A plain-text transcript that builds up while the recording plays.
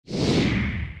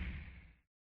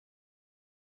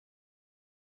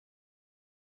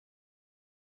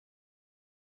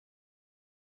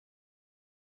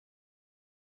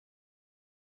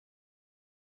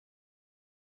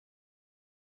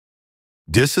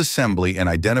Disassembly and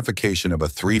identification of a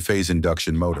three-phase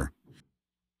induction motor.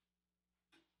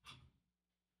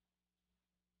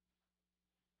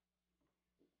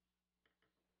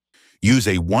 Use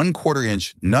a 1/4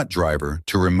 inch nut driver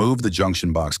to remove the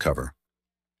junction box cover.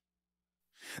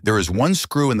 There is one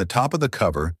screw in the top of the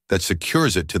cover that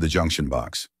secures it to the junction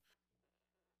box.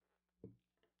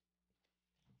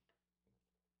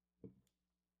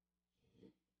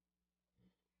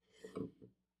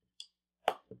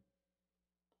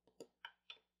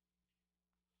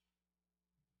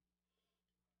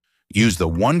 Use the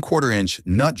 1/4 inch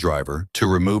nut driver to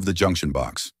remove the junction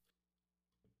box.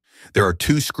 There are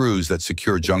two screws that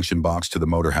secure junction box to the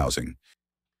motor housing.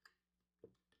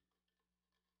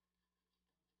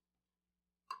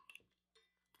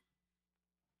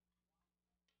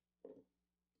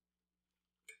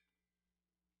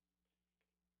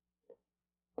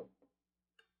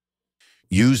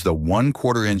 Use the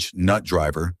 1/4 inch nut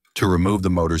driver to remove the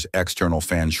motor's external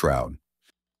fan shroud.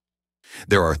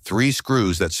 There are three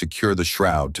screws that secure the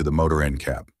shroud to the motor end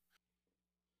cap.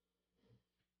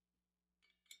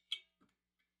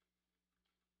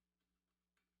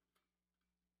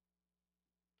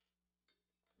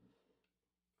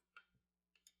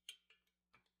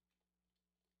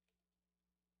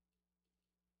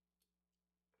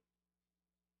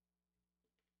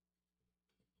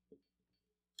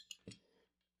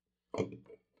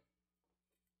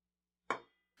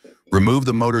 Remove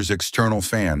the motor's external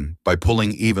fan by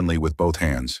pulling evenly with both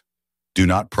hands. Do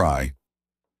not pry.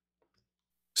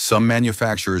 Some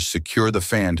manufacturers secure the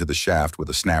fan to the shaft with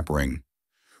a snap ring.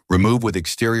 Remove with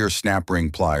exterior snap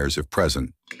ring pliers if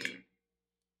present.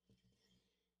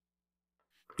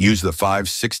 Use the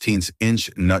 5/16 inch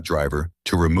nut driver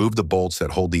to remove the bolts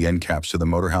that hold the end caps to the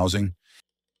motor housing.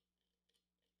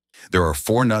 There are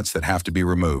 4 nuts that have to be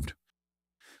removed.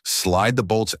 Slide the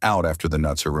bolts out after the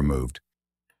nuts are removed.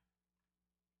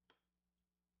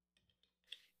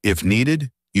 If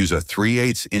needed, use a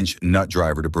 3/8 inch nut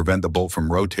driver to prevent the bolt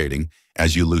from rotating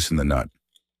as you loosen the nut.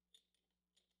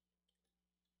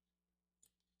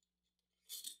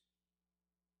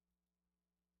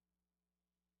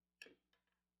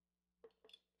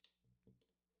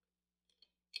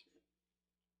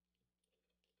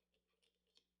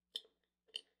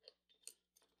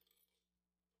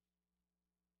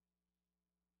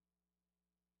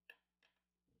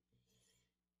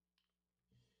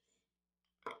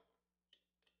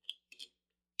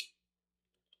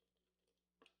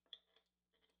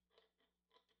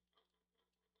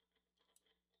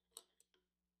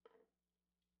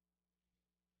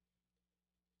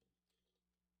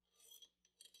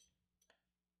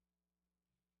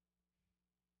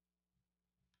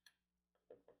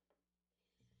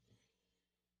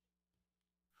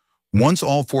 Once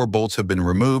all 4 bolts have been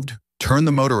removed, turn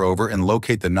the motor over and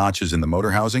locate the notches in the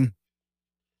motor housing.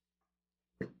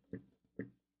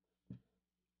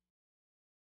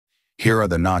 Here are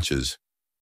the notches.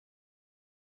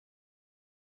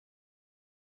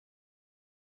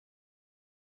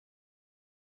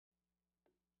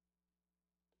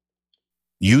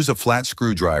 Use a flat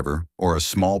screwdriver or a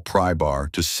small pry bar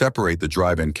to separate the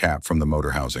drive end cap from the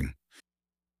motor housing.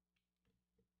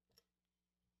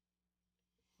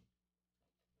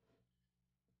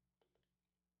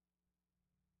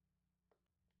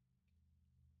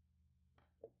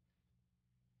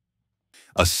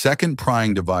 A second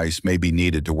prying device may be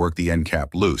needed to work the end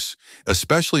cap loose,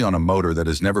 especially on a motor that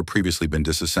has never previously been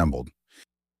disassembled.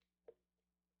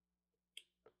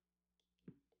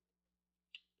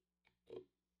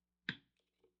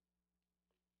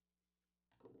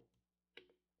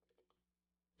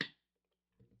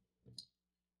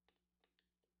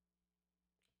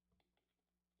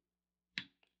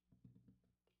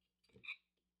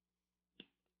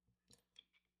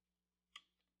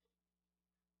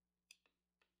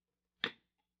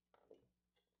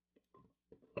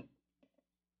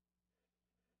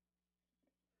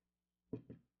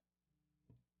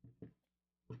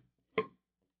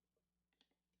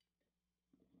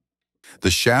 The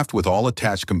shaft with all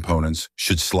attached components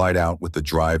should slide out with the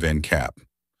drive end cap.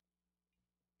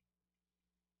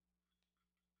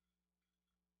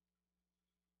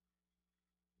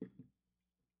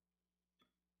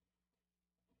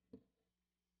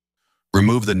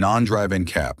 Remove the non-drive end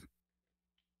cap.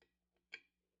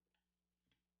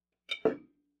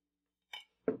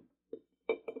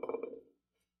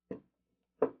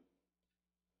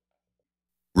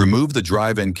 Remove the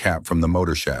drive end cap from the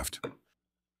motor shaft.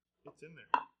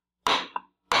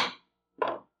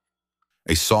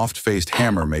 A soft-faced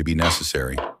hammer may be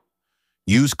necessary.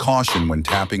 Use caution when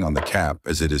tapping on the cap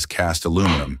as it is cast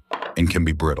aluminum and can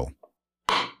be brittle.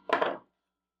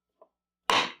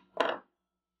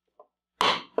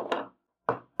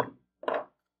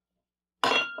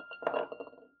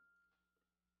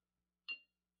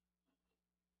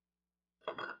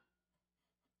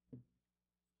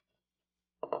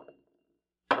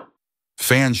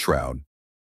 Fan shroud.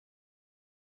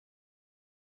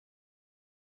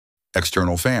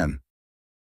 External fan.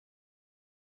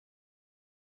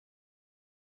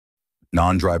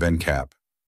 Non-drive end cap.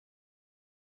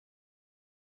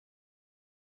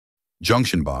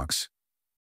 Junction box.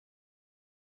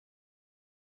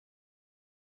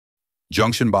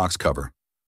 Junction box cover.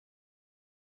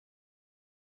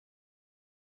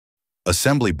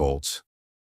 Assembly bolts.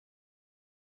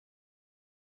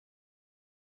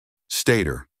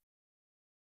 Stator.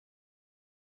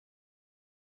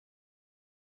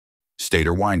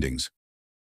 Stator windings.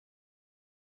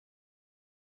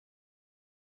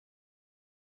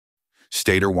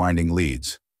 Stator winding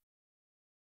leads.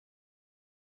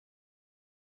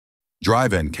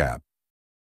 Drive end cap.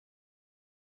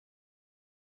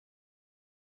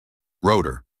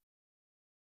 Rotor.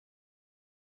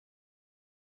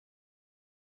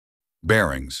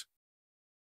 Bearings.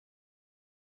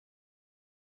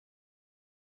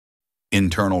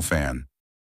 Internal fan.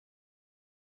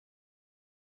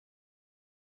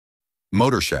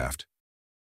 Motor shaft.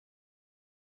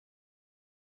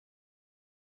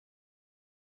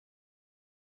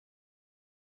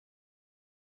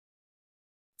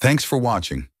 Thanks for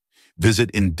watching. Visit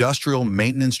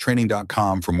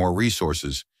industrialmaintenancetraining.com for more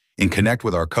resources and connect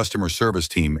with our customer service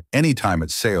team anytime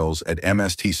at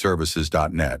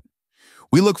sales@mstservices.net.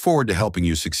 We look forward to helping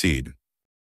you succeed.